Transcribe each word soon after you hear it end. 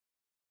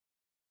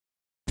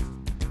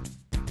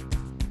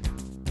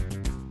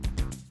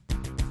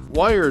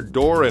Wired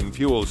door and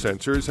fuel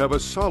sensors have a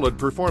solid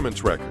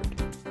performance record.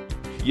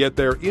 Yet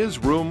there is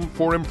room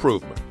for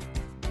improvement.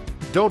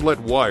 Don't let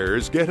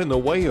wires get in the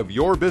way of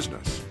your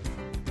business.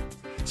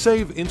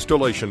 Save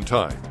installation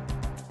time.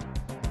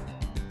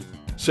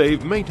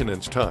 Save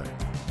maintenance time.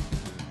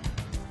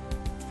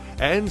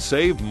 And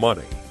save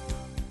money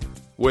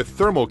with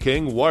Thermo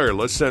King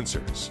wireless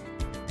sensors.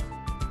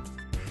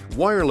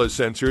 Wireless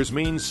sensors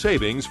mean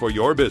savings for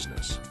your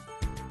business.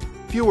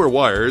 Fewer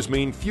wires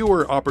mean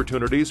fewer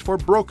opportunities for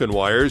broken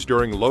wires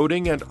during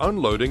loading and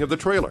unloading of the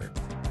trailer.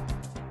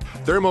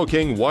 Thermo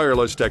King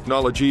wireless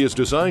technology is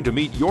designed to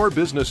meet your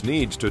business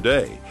needs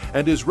today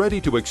and is ready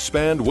to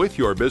expand with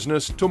your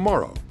business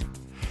tomorrow.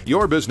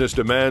 Your business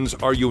demands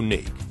are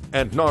unique,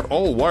 and not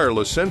all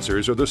wireless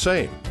sensors are the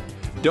same.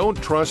 Don't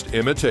trust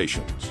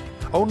imitations.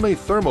 Only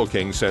Thermo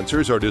King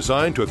sensors are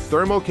designed to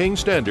Thermo King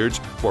standards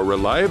for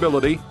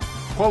reliability,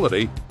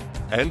 quality,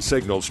 and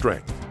signal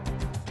strength.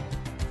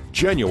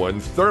 Genuine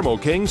Thermo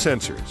King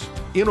sensors.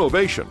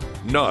 Innovation,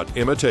 not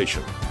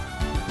imitation.